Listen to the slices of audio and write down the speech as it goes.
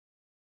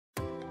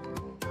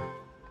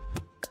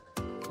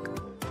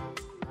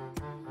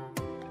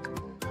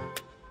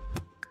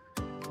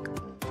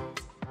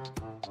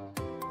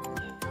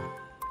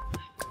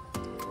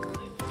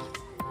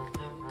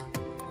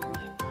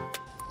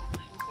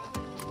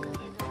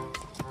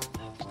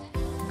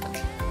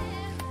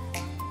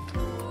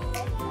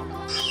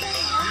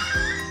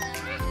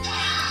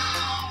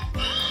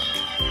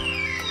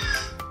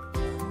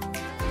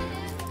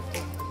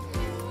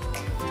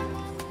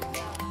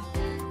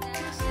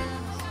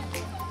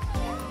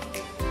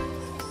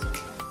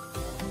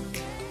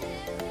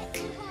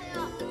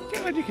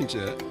Where you can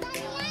jerk.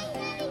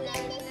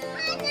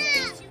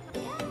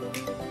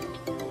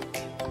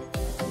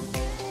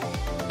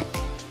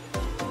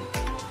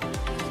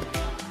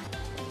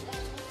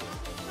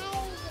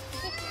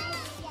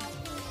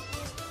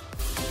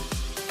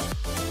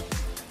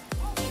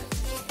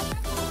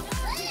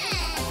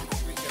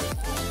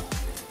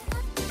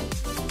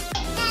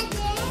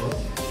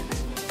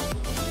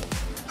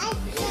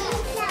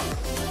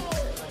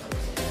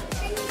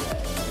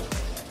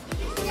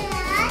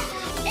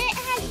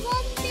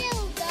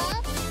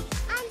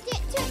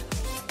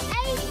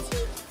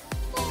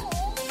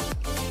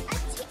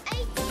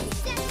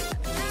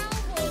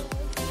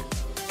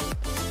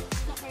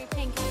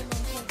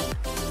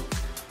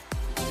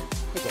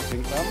 They've got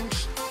pink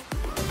thumbs.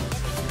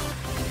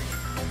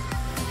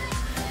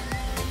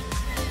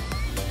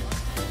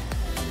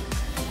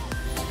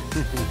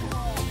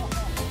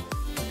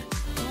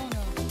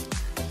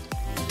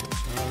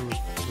 I was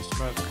just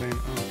about to clean it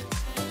up.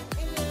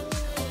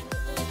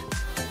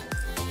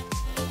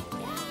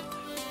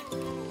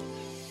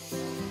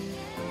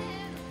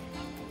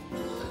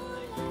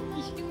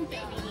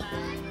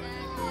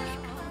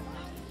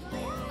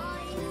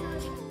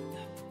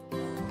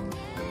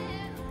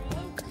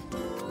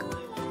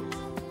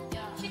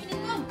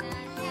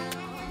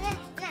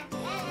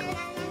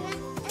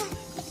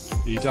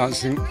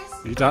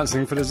 You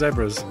dancing for the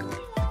zebras?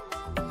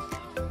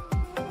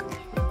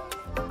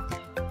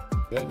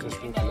 Yeah,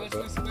 just walk a little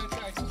bit.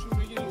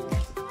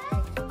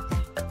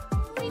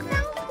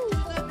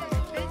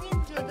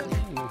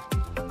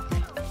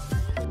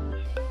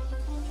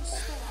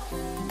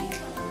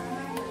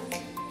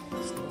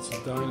 Lots of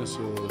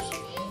dinosaurs.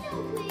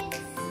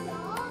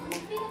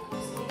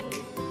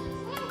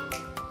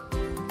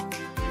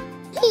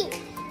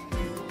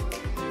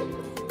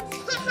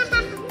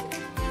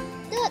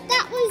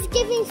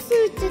 Giving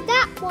food to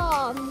that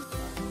one.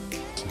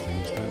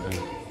 Things, don't they?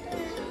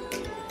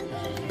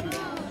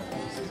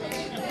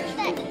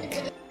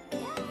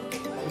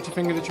 What do you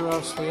think of the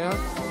giraffes, Leo?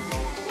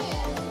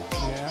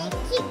 Yeah.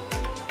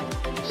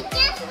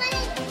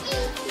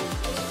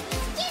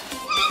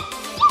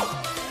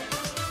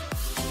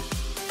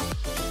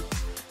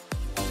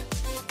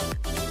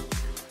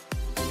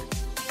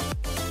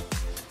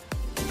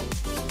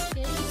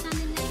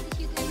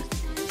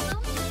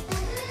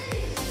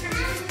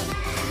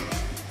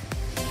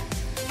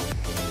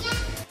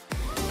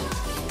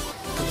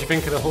 What do you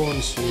think of the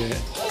horns here?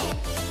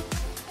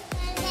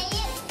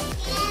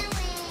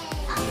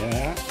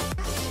 Yeah.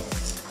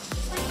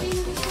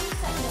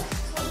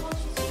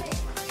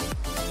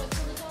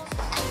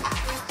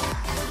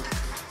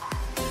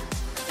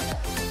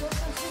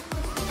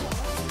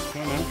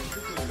 Come on.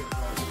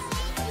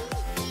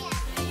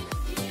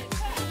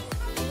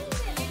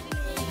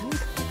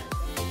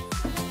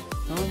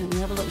 Come on, let me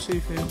have a look, see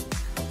if you.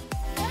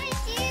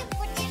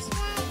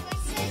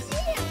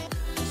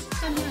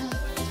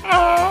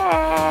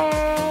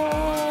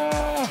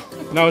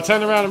 No,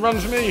 turn around and run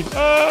for me.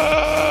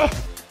 Ah!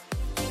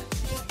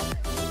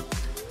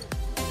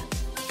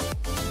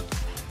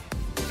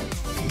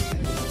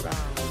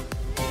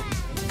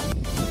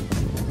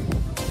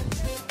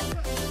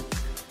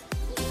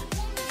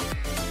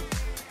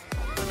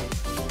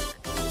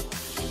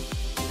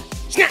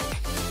 Snap!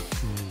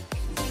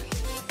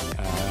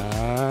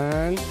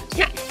 And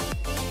snap!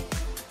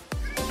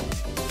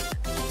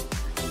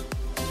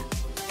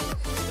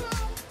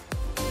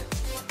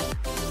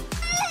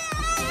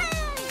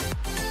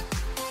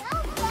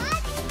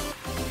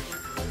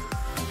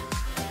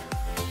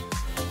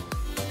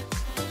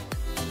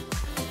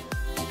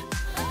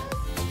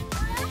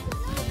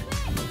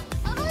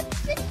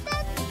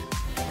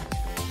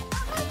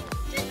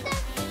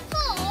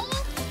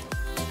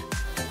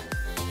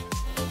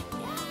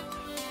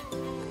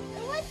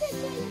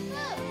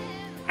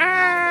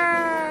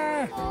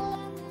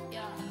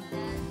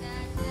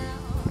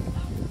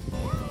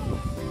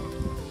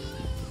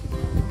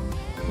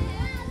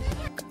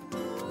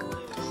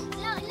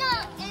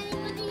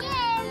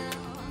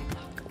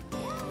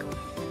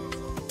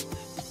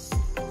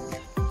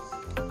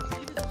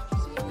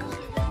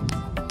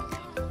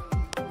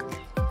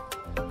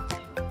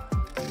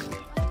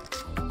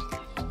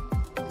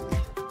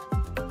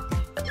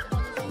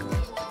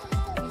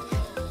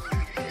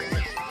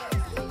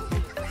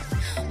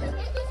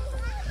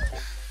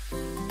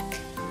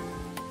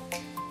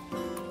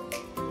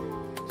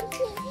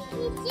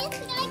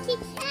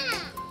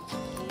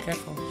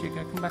 Careful,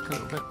 Chico, come back a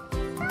little bit.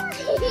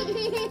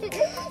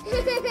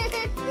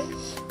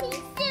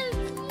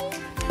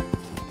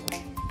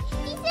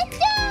 He's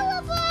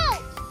adorable!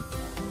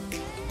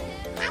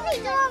 I'm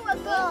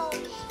adorable!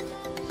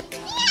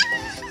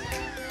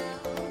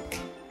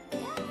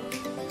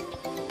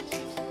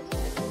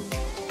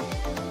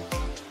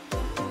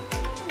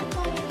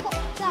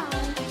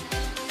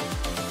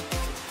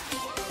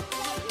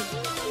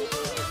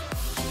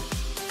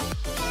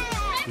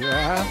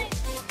 Yeah.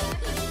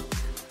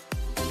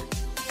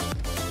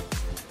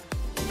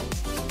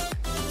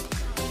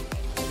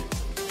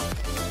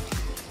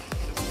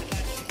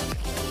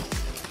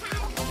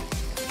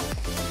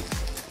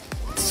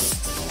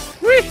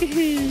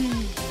 Whee!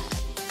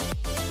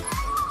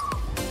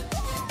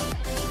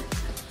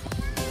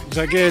 Is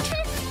that good?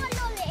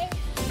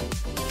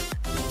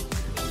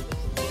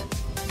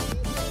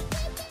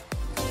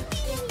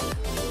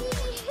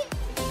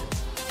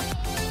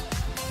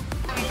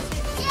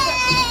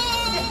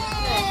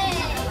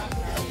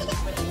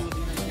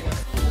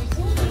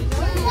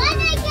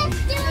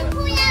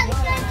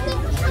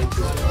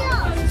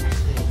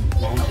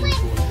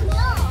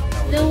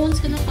 No one's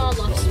gonna fall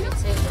off, sweetie.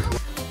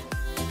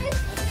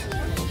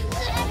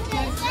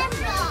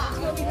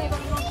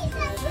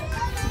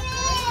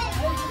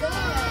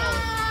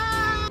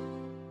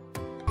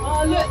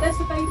 Oh look, there's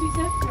the baby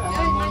zebra.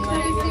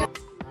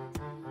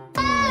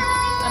 I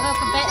hope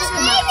a bit's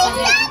come out to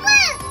it.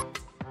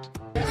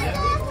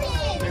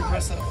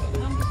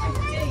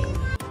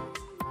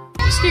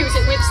 Screws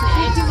at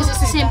Whipsnade, because it's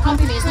the same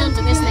company as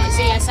London, isn't it? It's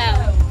ESL.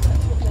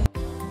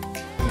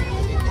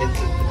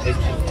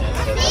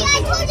 I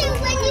told you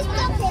when you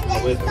stop it,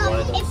 then stop.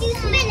 If you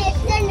spin it,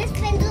 then it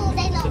spins all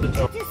day long.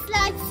 Just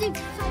like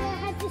super, so I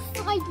had this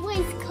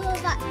sideways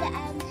curve at the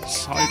end.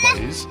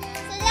 Sideways? So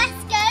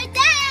let's go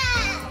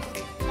down.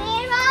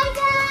 Here I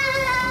go.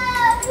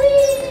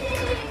 Whee!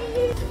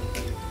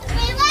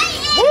 We're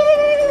waiting.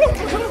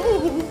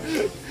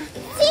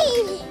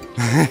 See?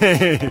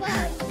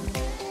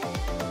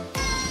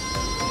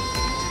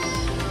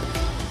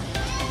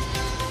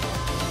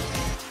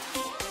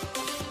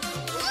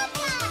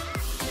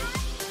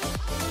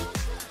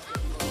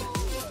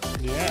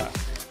 Yeah.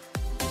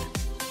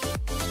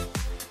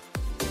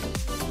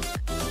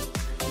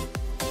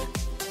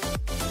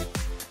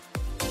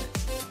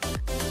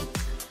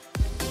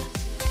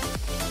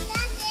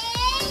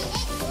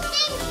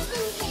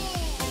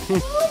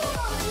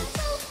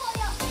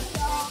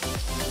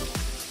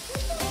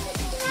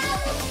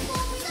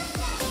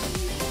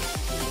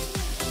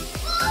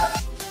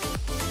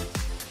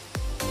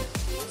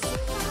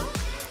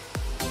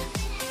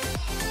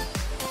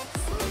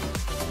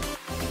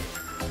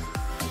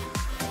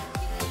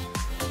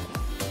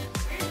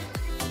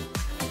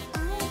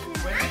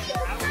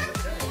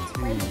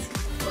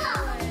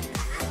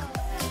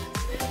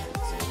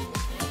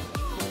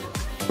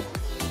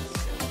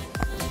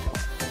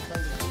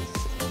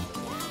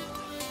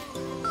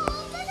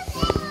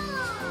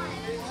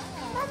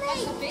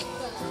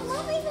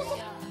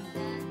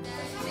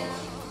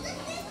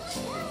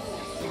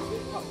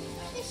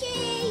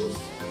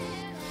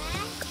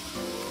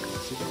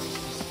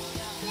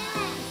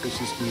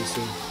 Fishes can you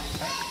see?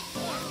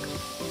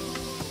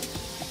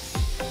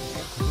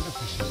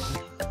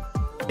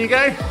 Here you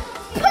go.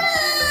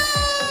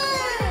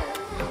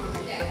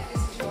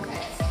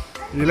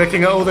 You're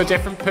looking at all the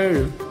different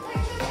poo.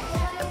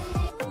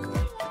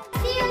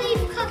 See a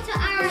leaf cutter,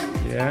 Aaron?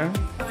 Yeah.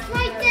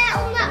 Right there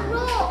on that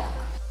rock.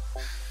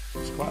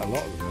 There's quite a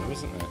lot of them though,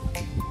 isn't there?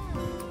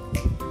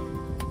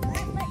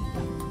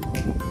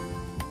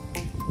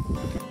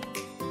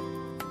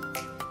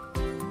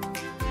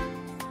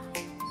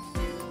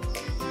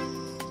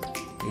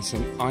 It's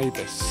an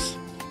ibis.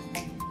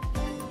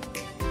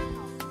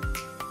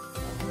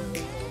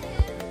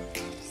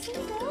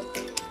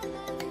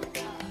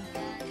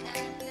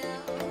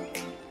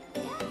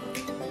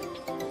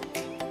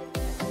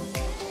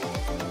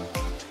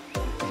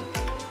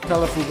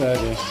 Colourful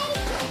birdie.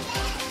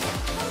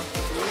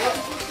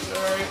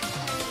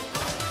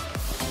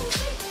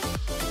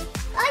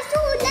 I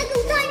saw a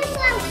little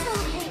dinosaur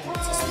outside.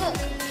 Just look,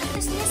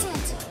 this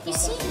lizard. You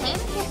seen him?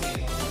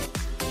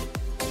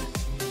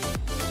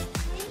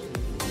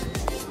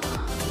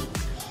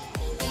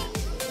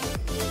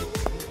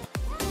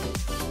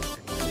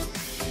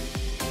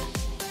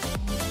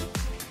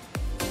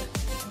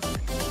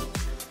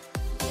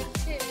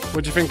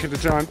 What do you think of the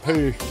giant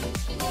poo?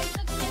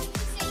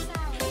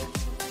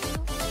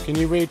 Can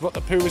you read what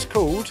the poo is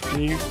called?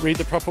 Can you read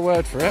the proper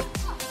word for it?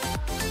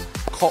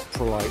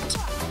 Coprolite.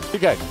 Here you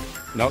go.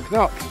 Knock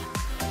knock.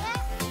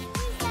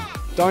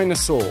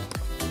 Dinosaur.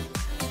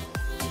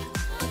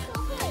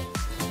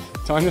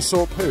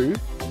 Dinosaur poo?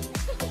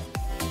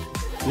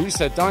 You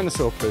said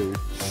dinosaur poo.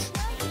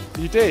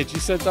 You did. You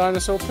said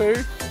dinosaur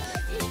poo?